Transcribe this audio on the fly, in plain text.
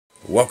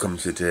Welcome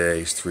to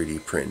today's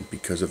 3D print.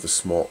 Because of the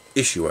small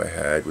issue I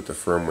had with the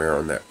firmware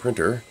on that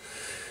printer,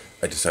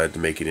 I decided to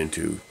make it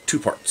into two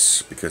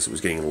parts because it was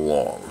getting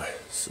long.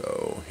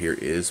 So here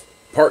is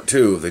part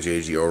 2 of the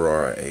JG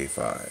Aurora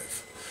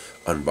A5.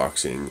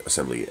 Unboxing,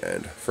 assembly,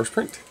 and first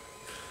print.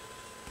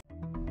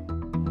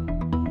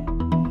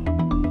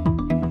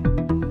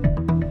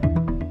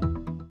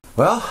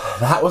 Well,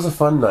 that was a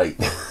fun night.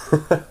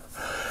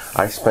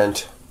 I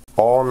spent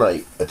all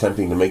night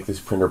attempting to make this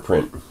printer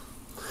print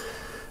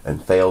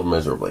and failed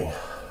miserably.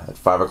 At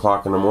 5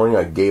 o'clock in the morning,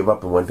 I gave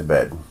up and went to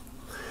bed.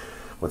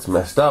 What's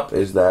messed up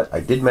is that I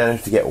did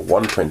manage to get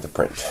one print to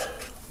print.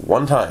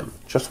 One time,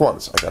 just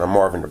once, I got a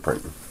Marvin to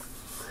print.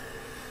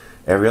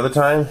 Every other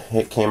time,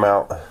 it came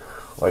out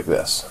like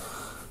this.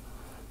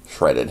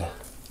 Shredded.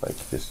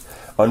 Like just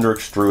under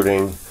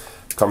extruding,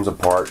 comes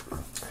apart.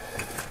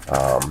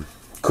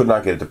 Could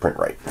not get it to print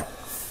right.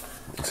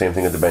 Same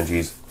thing with the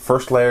Benjis.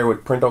 First layer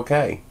would print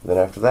okay. Then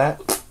after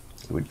that,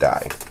 it would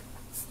die.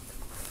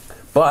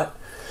 But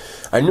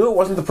I knew it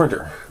wasn't the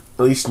printer,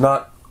 at least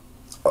not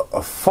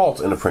a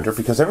fault in the printer,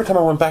 because every time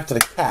I went back to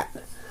the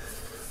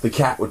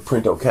cat would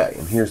print okay.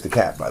 And here's the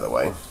cat, by the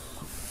way.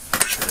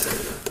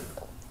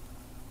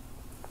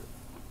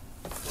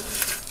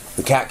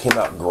 The cat came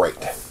out great.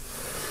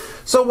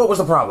 So what was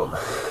the problem?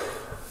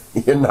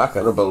 You're not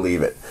going to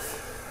believe it.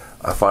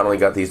 I finally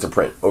got these to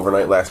print.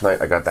 Overnight last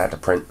night, I got that to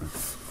print.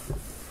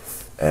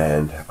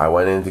 And I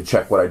went in to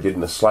check what I did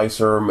in the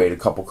slicer, made a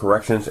couple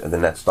corrections, and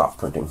then that stopped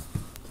printing.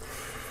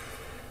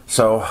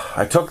 So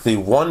I took the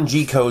one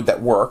G code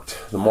that worked,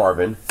 the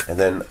Marvin, and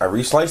then I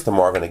resliced the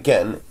Marvin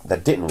again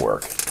that didn't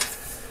work.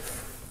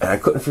 And I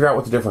couldn't figure out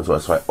what the difference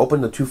was. So I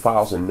opened the two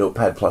files in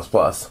Notepad++,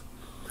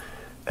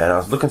 and I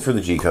was looking through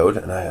the G code,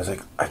 and I was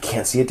like, I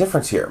can't see a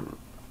difference here.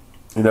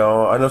 You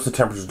know, I noticed the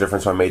temperature's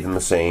different, so I made them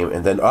the same,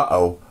 and then,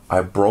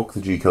 I broke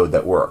the G code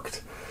that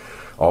worked.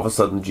 All of a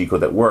sudden, the G code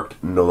that worked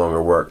no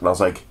longer worked, and I was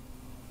like,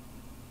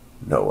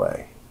 no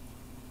way.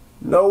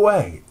 No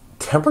way.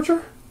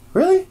 Temperature?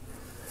 Really?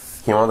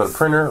 Came onto the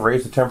printer,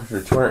 raised the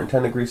temperature to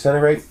 210 degrees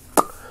centigrade,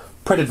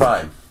 printed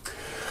fine.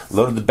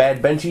 Loaded the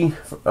bad Benchy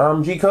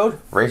G code,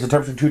 raised the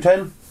temperature to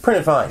 210,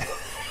 printed fine.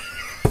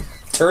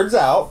 Turns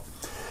out,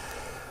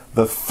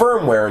 the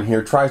firmware in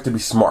here tries to be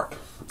smart,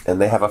 and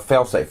they have a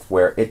failsafe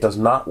where it does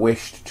not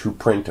wish to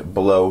print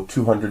below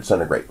 200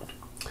 centigrade.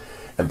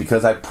 And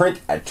because I print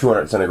at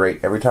 200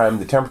 centigrade, every time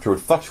the temperature would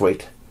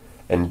fluctuate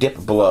and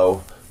dip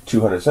below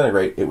 200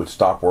 centigrade, it would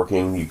stop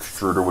working, the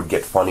extruder would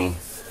get funny.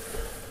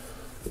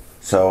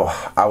 So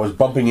I was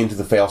bumping into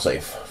the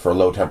failsafe for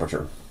low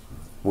temperature,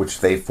 which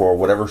they, for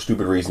whatever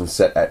stupid reason,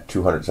 set at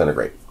 200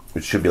 centigrade,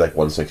 which should be like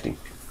 160.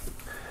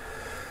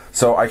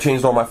 So I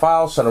changed all my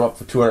files, set them up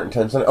for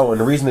 210 centigrade. Oh,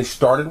 and the reason they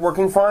started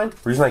working fine, the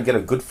reason I get a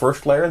good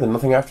first layer, then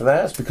nothing after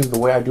that, is because of the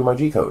way I do my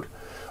G code.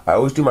 I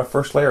always do my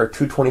first layer at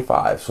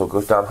 225, so it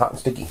goes down hot and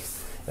sticky.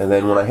 And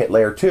then when I hit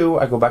layer 2,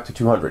 I go back to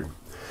 200.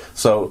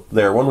 So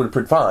layer 1 would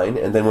print fine,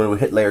 and then when it would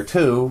hit layer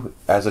 2,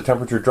 as the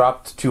temperature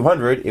dropped to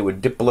 200, it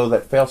would dip below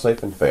that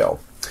failsafe and fail.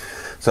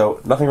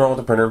 So nothing wrong with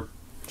the printer,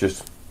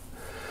 just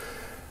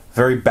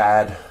very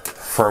bad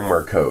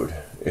firmware code.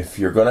 If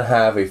you're going to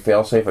have a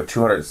failsafe of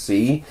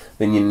 200C,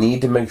 then you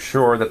need to make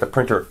sure that the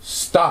printer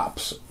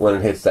stops when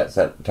it hits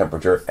that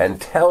temperature and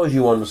tells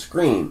you on the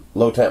screen,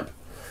 low temp.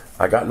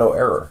 I got no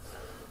error.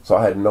 So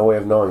I had no way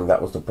of knowing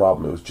that was the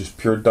problem. It was just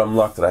pure dumb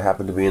luck that I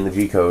happened to be in the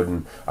G code,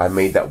 and I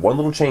made that one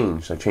little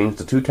change. I changed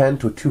the 210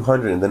 to a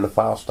 200, and then the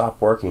file stopped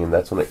working, and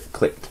that's when it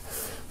clicked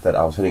that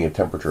I was hitting a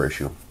temperature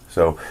issue.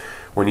 So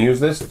when you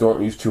use this,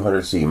 don't use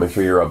 200C. Make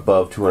sure you're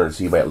above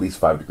 200C by at least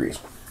 5 degrees,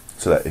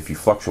 so that if you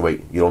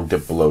fluctuate, you don't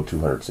dip below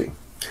 200C.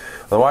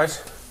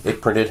 Otherwise,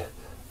 it printed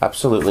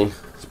absolutely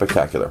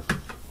spectacular.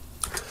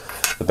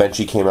 The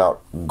Benchy came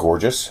out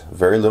gorgeous,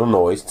 very little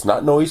noise. It's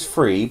not noise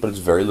free, but it's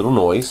very little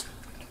noise.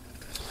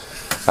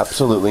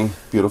 Absolutely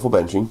beautiful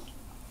Benchy.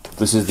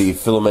 This is the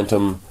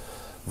Filamentum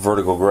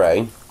Vertical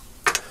Gray.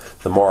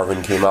 The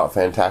Marvin came out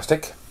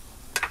fantastic.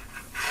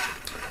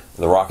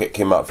 The Rocket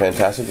came out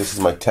fantastic. This is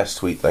my test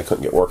suite that I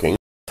couldn't get working.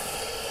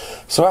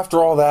 So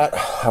after all that,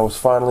 I was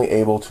finally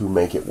able to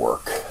make it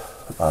work.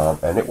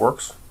 And it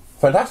works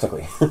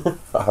fantastically.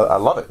 I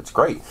love it. It's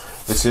great.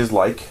 This is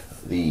like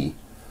the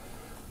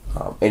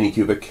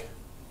Anycubic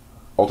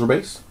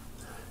ultrabase.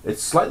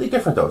 It's slightly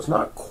different though. It's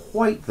not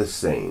quite the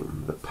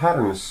same. The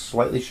pattern is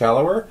slightly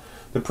shallower.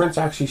 The prints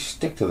actually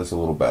stick to this a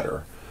little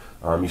better.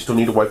 You still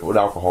need to wipe it with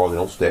alcohol. They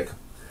don't stick.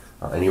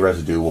 Any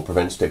residue will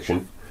prevent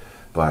stiction.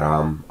 But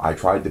I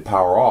tried the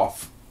power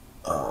off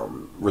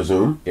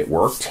resume. It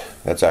worked.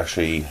 That's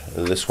actually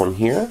this one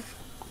here.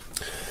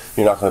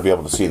 You're not going to be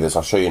able to see this.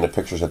 I'll show you in the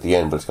pictures at the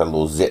end, but it's got a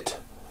little zit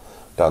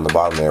down the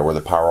bottom there where the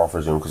power off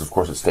resume, because of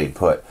course it stayed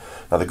put.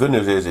 Now the good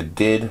news is it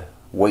did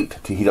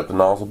wait to heat up the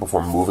nozzle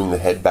before moving the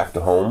head back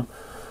to home,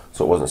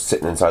 so it wasn't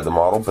sitting inside the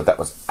model, but that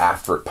was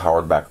after it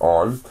powered back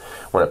on.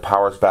 When it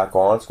powers back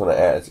on, it's going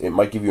to add, it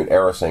might give you an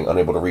error saying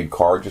unable to read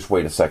card. Just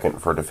wait a second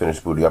for it to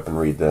finish booting up and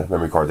read the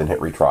memory card, then hit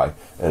retry,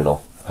 and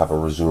it'll have a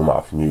resume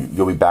option.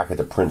 You'll be back at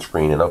the print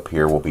screen, and up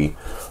here will be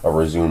a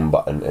resume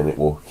button, and it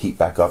will heat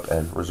back up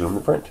and resume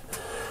the print.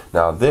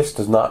 Now this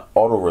does not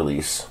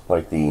auto-release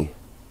like the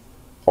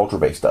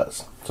ultrabase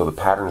does. So the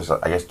pattern is,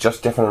 I guess,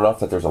 just different enough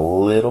that there's a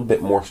little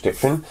bit more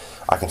stiction.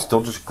 I can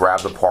still just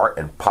grab the part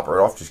and pop it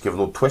right off, just give it a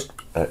little twist,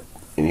 and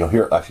you'll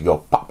hear it actually go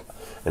pop,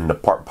 and the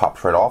part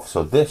pops right off.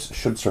 So this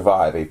should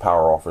survive a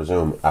power off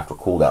resume after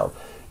cooldown,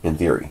 in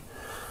theory.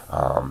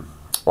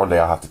 One day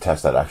I'll have to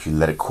test that, actually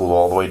let it cool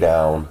all the way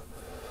down,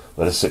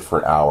 let it sit for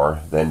an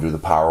hour, then do the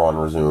power on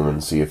resume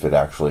and see if it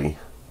actually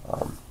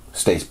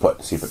stays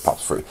put, see if it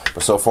pops free.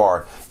 But so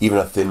far, even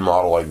a thin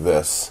model like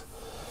this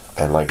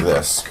and like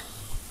this,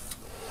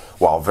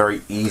 while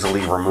very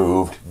easily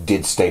removed,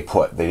 did stay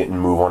put. They didn't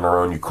move on their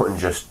own. You couldn't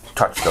just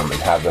touch them and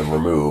have them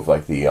remove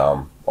like the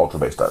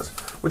ultrabase does,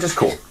 which is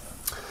cool.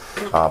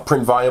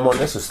 Print volume on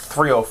this is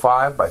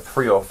 305 by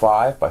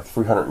 305 by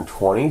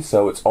 320,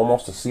 so it's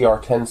almost a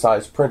CR10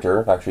 size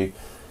printer. Actually,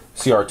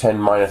 CR10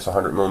 minus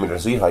 100mm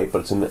Z height, but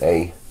it's in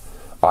a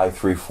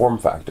i3 form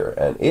factor,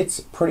 and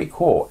it's pretty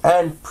cool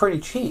and pretty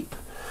cheap.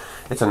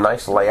 It's a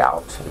nice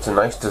layout. It's a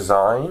nice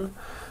design.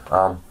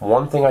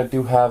 One thing I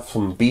do have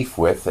some beef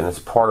with, and it's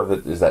part of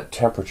it, is that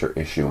temperature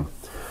issue.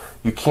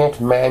 You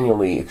can't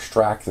manually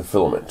extract the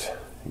filament.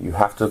 You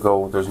have to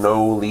go, there's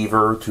no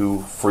lever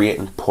to free it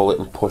and pull it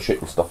and push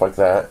it and stuff like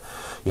that.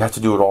 You have to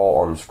do it all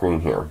on the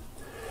screen here.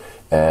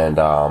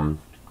 And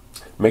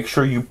make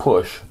sure you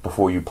push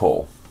before you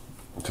pull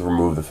to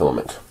remove the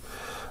filament.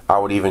 I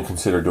would even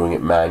consider doing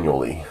it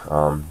manually.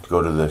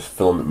 Go to this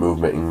filament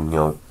movement and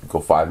go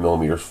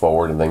 5mm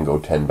forward and then go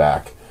 10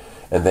 back,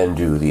 and then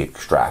do the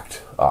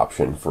extract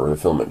option for the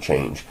filament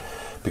change.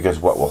 Because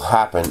what will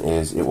happen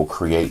is it will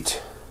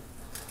create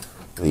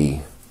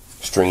the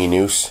stringy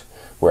noose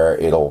where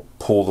it'll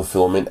pull the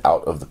filament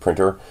out of the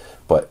printer,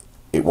 but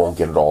it won't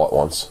get it all at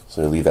once.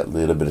 So you leave that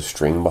little bit of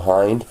string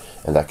behind,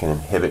 and that can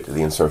inhibit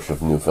the insertion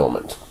of new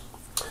filament.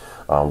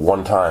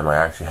 One time I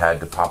actually had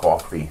to pop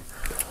off the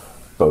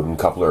Bowden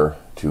coupler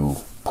to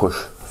push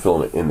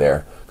filament in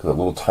there, because a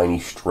little tiny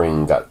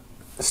string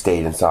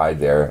stayed inside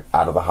there,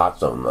 out of the hot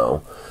zone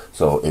though,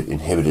 so it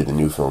inhibited the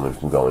new filament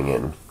from going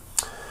in.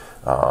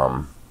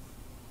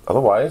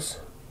 Otherwise,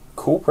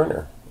 cool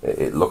printer.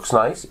 It looks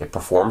nice, it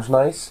performs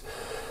nice.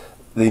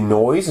 The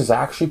noise is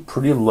actually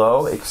pretty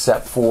low,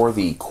 except for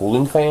the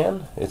cooling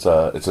fan. It's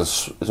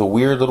a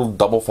weird little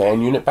double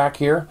fan unit back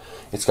here.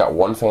 It's got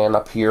one fan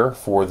up here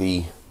for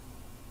the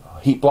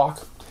heat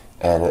block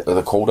and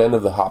the cold end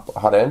of the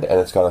hot end, and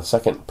it's got a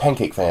second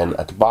pancake fan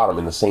at the bottom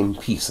in the same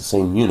piece, the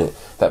same unit,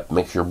 that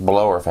makes your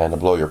blower fan to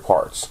blow your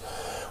parts.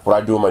 What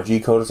I do on my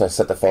G-code is I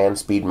set the fan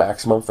speed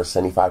maximum for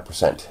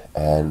 75%,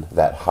 and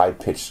that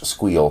high-pitched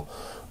squeal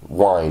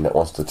whine that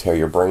wants to tear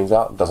your brains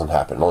out doesn't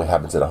happen. It only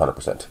happens at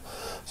 100%.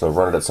 So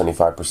run it at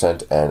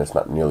 75% and it's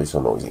not nearly so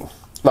noisy.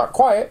 Not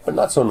quiet, but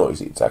not so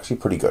noisy. It's actually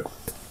pretty good.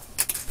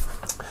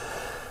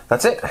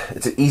 That's it.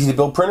 It's an easy to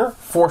build printer.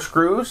 4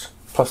 screws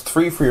plus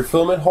 3 for your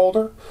filament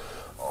holder.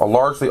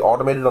 Largely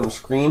automated on the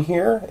screen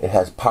here. It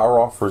has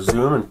power off,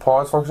 resume, and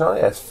pause functionality.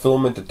 It has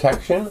filament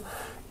detection.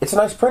 It's a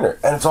nice printer,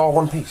 and it's all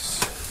one piece.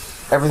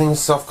 Everything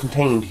is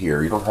self-contained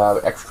here. You don't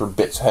have extra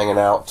bits hanging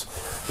out.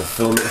 The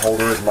filament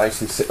holder is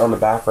nicely sitting on the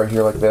back right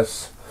here like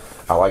this.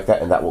 I like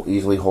that, and that will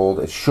easily hold,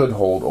 it should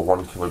hold a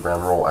 1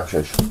 kilogram roll.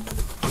 Actually,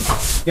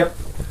 yep,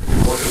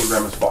 1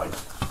 kilogram is fine.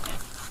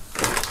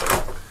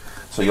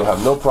 So you'll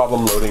have no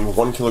problem loading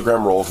 1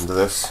 kilogram rolls into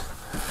this,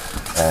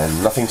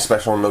 and nothing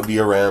special, no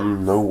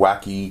DRM, no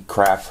wacky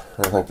crap,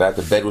 anything like that.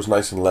 The bed was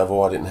nice and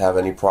level. I didn't have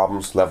any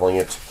problems leveling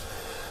it.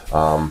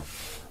 A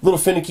little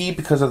finicky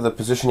because of the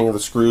positioning of the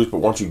screws, but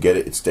once you get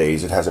it, it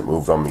stays. It hasn't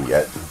moved on me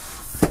yet.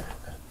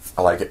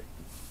 I like it.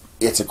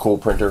 It's a cool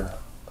printer.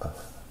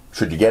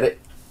 Should you get it?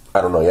 I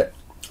don't know yet.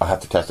 I'll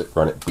have to test it,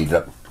 run it, beat it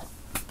up.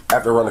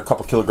 After I run a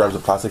couple kilograms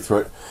of plastic through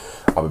it,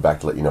 I'll be back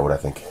to let you know what I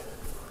think.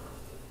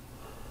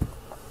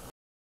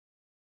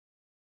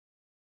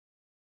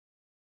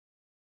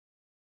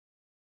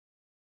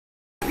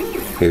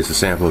 Here's a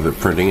sample of it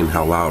printing and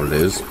how loud it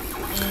is.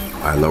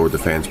 I lowered the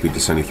fan speed to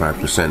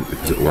 75%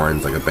 because it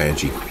whines like a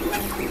banshee.